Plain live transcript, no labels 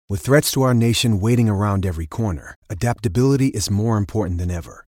With threats to our nation waiting around every corner, adaptability is more important than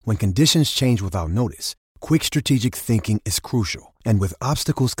ever. When conditions change without notice, quick strategic thinking is crucial. And with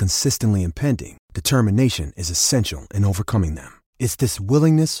obstacles consistently impending, determination is essential in overcoming them. It's this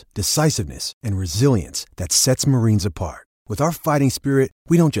willingness, decisiveness, and resilience that sets Marines apart. With our fighting spirit,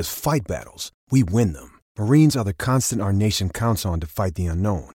 we don't just fight battles, we win them. Marines are the constant our nation counts on to fight the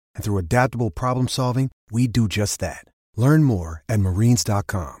unknown. And through adaptable problem solving, we do just that. Learn more at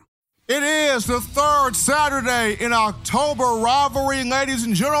marines.com. It is the third Saturday in October rivalry, ladies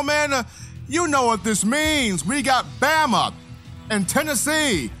and gentlemen. You know what this means. We got Bama and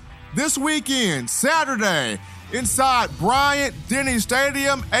Tennessee this weekend, Saturday, inside Bryant-Denny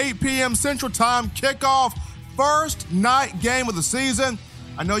Stadium, 8 p.m. Central Time kickoff, first night game of the season.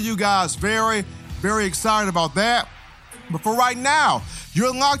 I know you guys very, very excited about that. But for right now,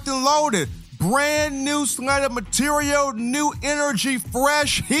 you're locked and loaded. Brand new slate of material, new energy,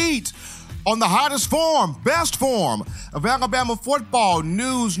 fresh heat on the hottest form, best form of Alabama football,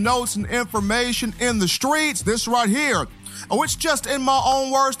 news, notes, and information in the streets. This right here, which just in my own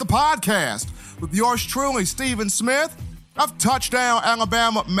words, the podcast with yours truly, Stephen Smith of Touchdown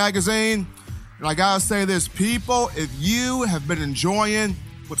Alabama Magazine. And I gotta say this, people, if you have been enjoying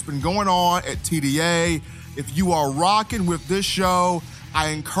what's been going on at TDA, if you are rocking with this show,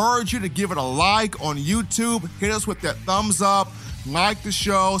 I encourage you to give it a like on YouTube. Hit us with that thumbs up, like the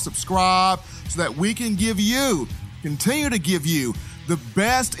show, subscribe, so that we can continue to give you the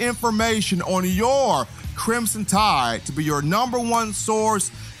best information on your Crimson Tide to be your number one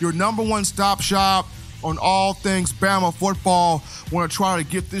source, your number one stop shop on all things Bama football. Want to try to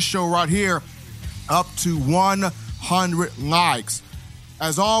get this show right here up to 100 likes.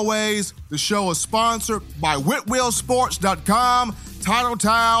 As always, the show is sponsored by WhitwillSports.com. Title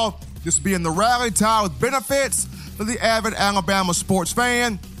Towel, this being the rally towel with benefits for the avid Alabama sports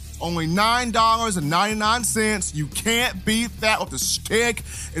fan. Only $9.99. You can't beat that with a stick,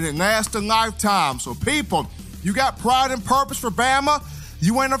 and it lasts a lifetime. So people, you got pride and purpose for Bama.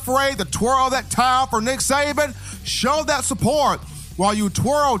 You ain't afraid to twirl that towel for Nick Saban. Show that support while you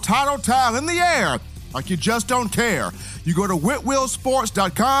twirl Title Towel in the air like you just don't care. You go to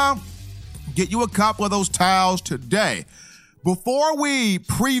WhitwillSports.com, get you a couple of those towels today. Before we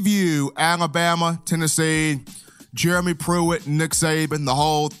preview Alabama, Tennessee, Jeremy Pruitt, Nick Saban, the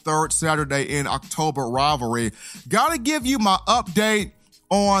whole third Saturday in October rivalry, got to give you my update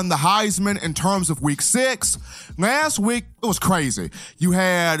on the Heisman in terms of week 6. Last week, it was crazy. You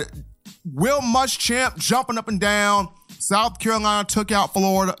had Will Muschamp jumping up and down. South Carolina took out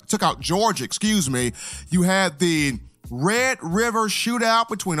Georgia, You had the Red River shootout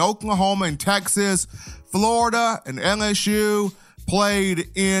between Oklahoma and Texas. Florida and LSU played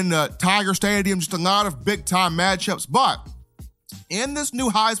in Tiger Stadium, just a lot of big-time matchups. But in this new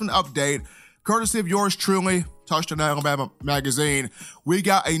Heisman update, courtesy of yours truly, Touchdown Alabama Magazine, we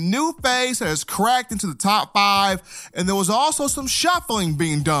got a new face that has cracked into the top 5, and there was also some shuffling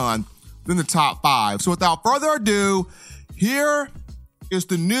being done in the top 5. So without further ado, here is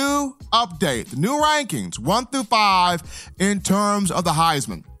the new update, the new rankings, 1 through 5, in terms of the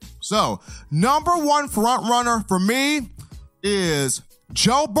Heisman. So, number one front runner for me is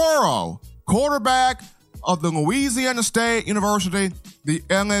Joe Burrow, quarterback of the Louisiana State University, the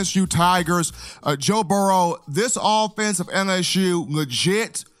LSU Tigers. Joe Burrow, this offense of LSU,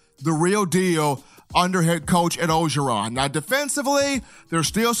 legit the real deal under head coach Ed Orgeron. Now, defensively, there's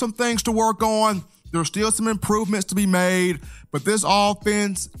still some things to work on. There's still some improvements to be made, but this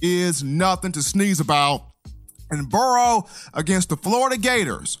offense is nothing to sneeze about. And Burrow against the Florida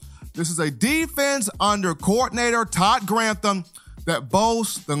Gators. This is a defense under coordinator Todd Grantham that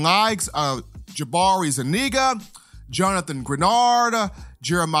boasts the likes of Jabari Zuniga, Jonathan Grenard,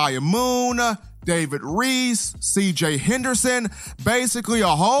 Jeremiah Moon, David Reese, C.J. Henderson, basically a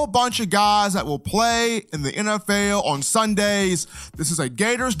whole bunch of guys that will play in the NFL on Sundays. This is a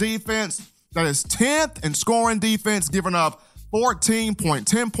Gators defense that is 10th in scoring defense, giving up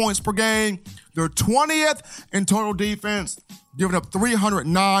 14.10 points per game. They're 20th in total defense, giving up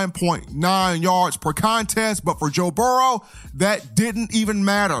 309.9 yards per contest. But for Joe Burrow, that didn't even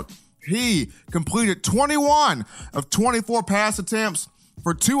matter. He completed 21 of 24 pass attempts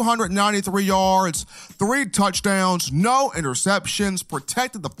for 293 yards, 3 touchdowns, no interceptions,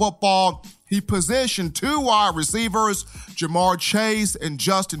 protected the football. He positioned 2 wide receivers, Jamar Chase and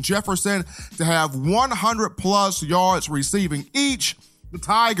Justin Jefferson, to have 100-plus yards receiving each. The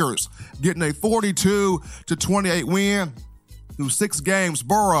Tigers getting a 42-28 win through 6 games.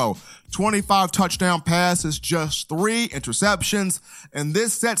 Burrow, 25 touchdown passes, just 3 interceptions. And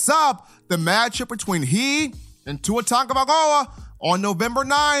this sets up the matchup between he and Tua Tagovailoa on November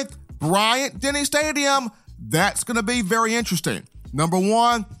 9th, Bryant-Denny Stadium. That's going to be very interesting. Number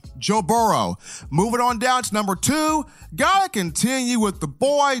 1, Joe Burrow. Moving on down to number 2, gotta continue with the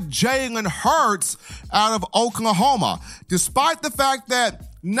boy Jalen Hurts out of Oklahoma. Despite the fact that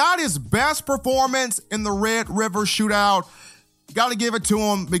not his best performance in the Red River Shootout, gotta give it to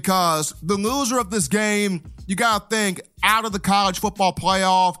him because the loser of this game, you gotta think out of the college football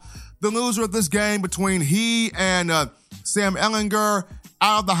playoff, the loser of this game between he and Sam Ehlinger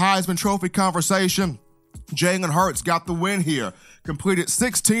out of the Heisman Trophy conversation, Jalen Hurts got the win here. Completed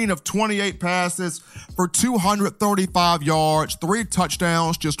 16 of 28 passes for 235 yards, 3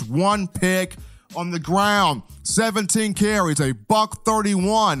 touchdowns, just 1 pick on the ground. 17 carries, a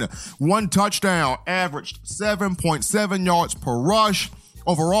 $131, 1 touchdown, averaged 7.7 yards per rush.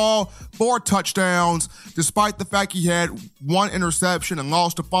 Overall, 4 touchdowns, despite the fact he had 1 interception and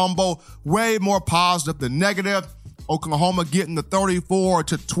lost a fumble. Way more positive than negative. Oklahoma getting the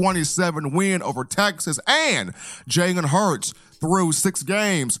 34-27 win over Texas, and Jalen Hurts through 6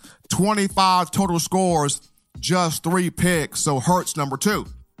 games, 25 total scores, just 3 picks. So Hurts number 2.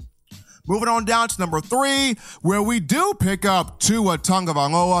 Moving on down to number 3, where we do pick up Tua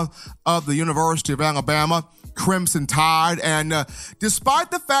Tagovailoa of the University of Alabama, Crimson Tide. And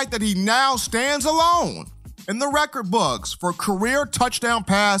despite the fact that he now stands alone in the record books for career touchdown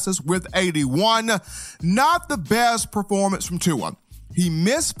passes with 81, not the best performance from Tua. He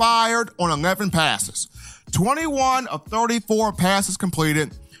misfired on 11 passes. 21 of 34 passes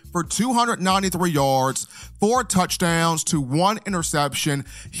completed for 293 yards, 4 touchdowns to 1 interception.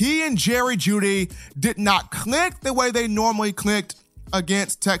 He and Jerry Jeudy did not click the way they normally clicked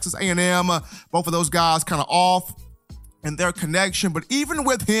against Texas A&M. Both of those guys kind of off in their connection. But even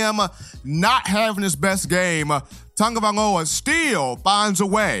with him not having his best game, Tagovailoa still finds a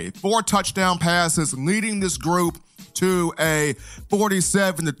way. 4 touchdown passes, leading this group to a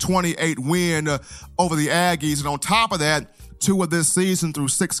 47-28 win over the Aggies. And on top of that, Tua this season through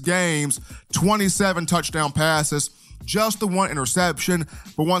 6 games, 27 touchdown passes, just the 1 interception.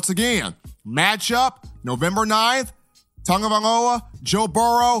 But once again, matchup November 9th, Tagovailoa, Joe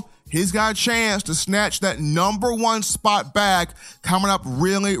Burrow, he's got a chance to snatch that number 1 spot back coming up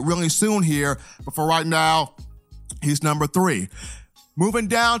really, really soon here. But for right now, he's number 3. Moving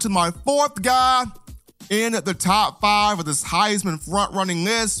down to my 4th guy in the top 5 of this Heisman front-running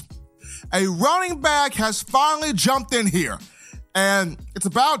list, a running back has finally jumped in here. And it's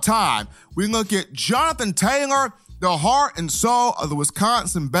about time we look at Jonathan Taylor, the heart and soul of the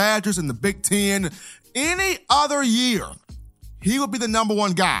Wisconsin Badgers in the Big Ten. Any other year, he would be the number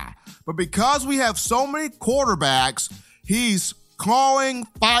 1 guy. But because we have so many quarterbacks, he's clawing,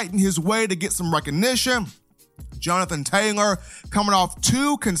 fighting his way to get some recognition. Jonathan Taylor coming off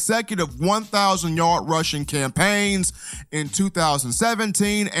 2 consecutive 1,000-yard rushing campaigns in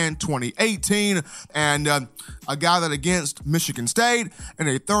 2017 and 2018. And a guy that against Michigan State in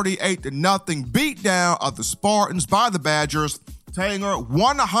a 38-0 beatdown of the Spartans by the Badgers. Taylor,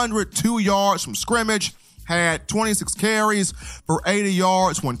 102 yards from scrimmage, had 26 carries for 80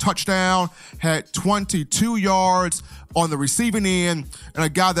 yards, 1 touchdown, had 22 yards on the receiving end, and a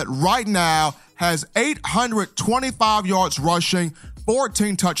guy that right now has 825 yards rushing,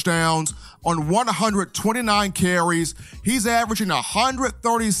 14 touchdowns on 129 carries. He's averaging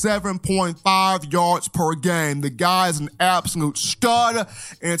 137.5 yards per game. The guy is an absolute stud,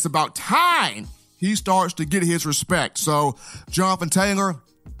 and it's about time he starts to get his respect. So, Jonathan Taylor,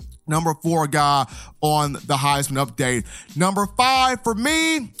 number 4 guy on the Heisman update. Number 5 for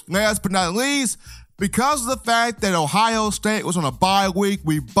me, last but not least, because of the fact that Ohio State was on a bye week,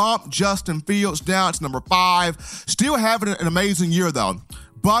 we bumped Justin Fields down to number 5. Still having an amazing year, though.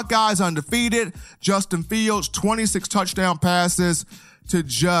 Buckeyes undefeated. Justin Fields, 26 touchdown passes to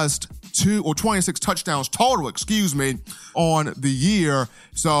just 2, or 26 touchdowns total, on the year.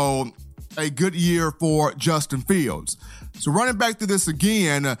 So a good year for Justin Fields. So running back through this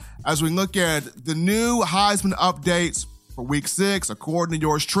again, as we look at the new Heisman updates for Week 6, according to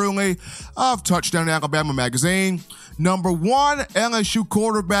yours truly, of Touchdown Alabama Magazine. Number 1, LSU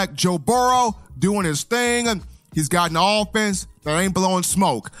quarterback Joe Burrow doing his thing. He's got an offense that ain't blowing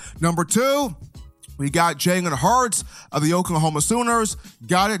smoke. Number 2, we got Jalen Hurts of the Oklahoma Sooners.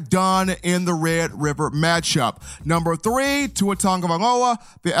 Got it done in the Red River matchup. Number 3, Tua Tagovailoa,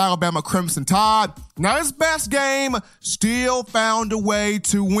 the Alabama Crimson Tide. Not his best game, still found a way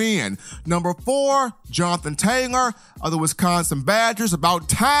to win. Number 4, Jonathan Taylor of the Wisconsin Badgers. About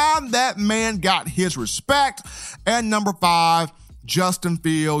time that man got his respect. And number 5, Justin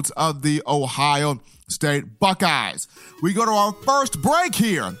Fields of the Ohio State Buckeyes. We go to our first break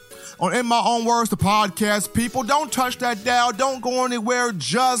here on In My Own Words, the podcast. People, don't touch that dial. Don't go anywhere.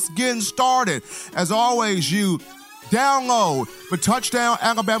 Just getting started. As always, you download the Touchdown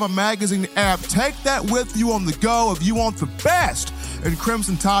Alabama Magazine app. Take that with you on the go if you want the best in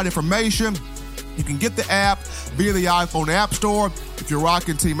Crimson Tide information. You can get the app via the iPhone App Store if you're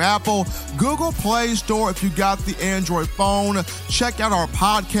rocking Team Apple, Google Play Store if you got the Android phone. Check out our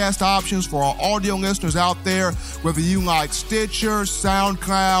podcast options for our audio listeners out there, whether you like Stitcher,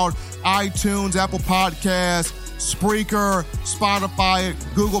 SoundCloud, iTunes, Apple Podcasts, Spreaker, Spotify,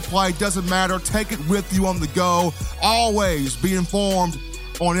 Google Play, doesn't matter. Take it with you on the go. Always be informed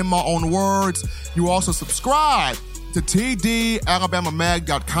on In My Own Words. You also subscribe to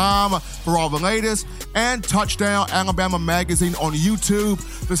tdalabamamag.com for all the latest, and Touchdown Alabama Magazine on YouTube.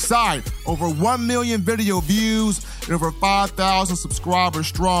 The site, over 1 million video views and over 5,000 subscribers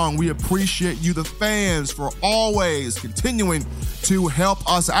strong. We appreciate you, the fans, for always continuing to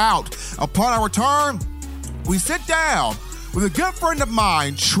help us out. Upon our return, we sit down with a good friend of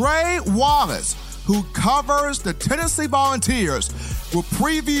mine, Trey Wallace, who covers the Tennessee Volunteers. We'll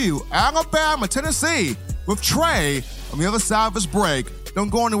preview Alabama, Tennessee with Trey on the other side of this break. Don't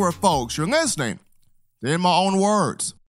go anywhere, folks. You're listening to In My Own Words.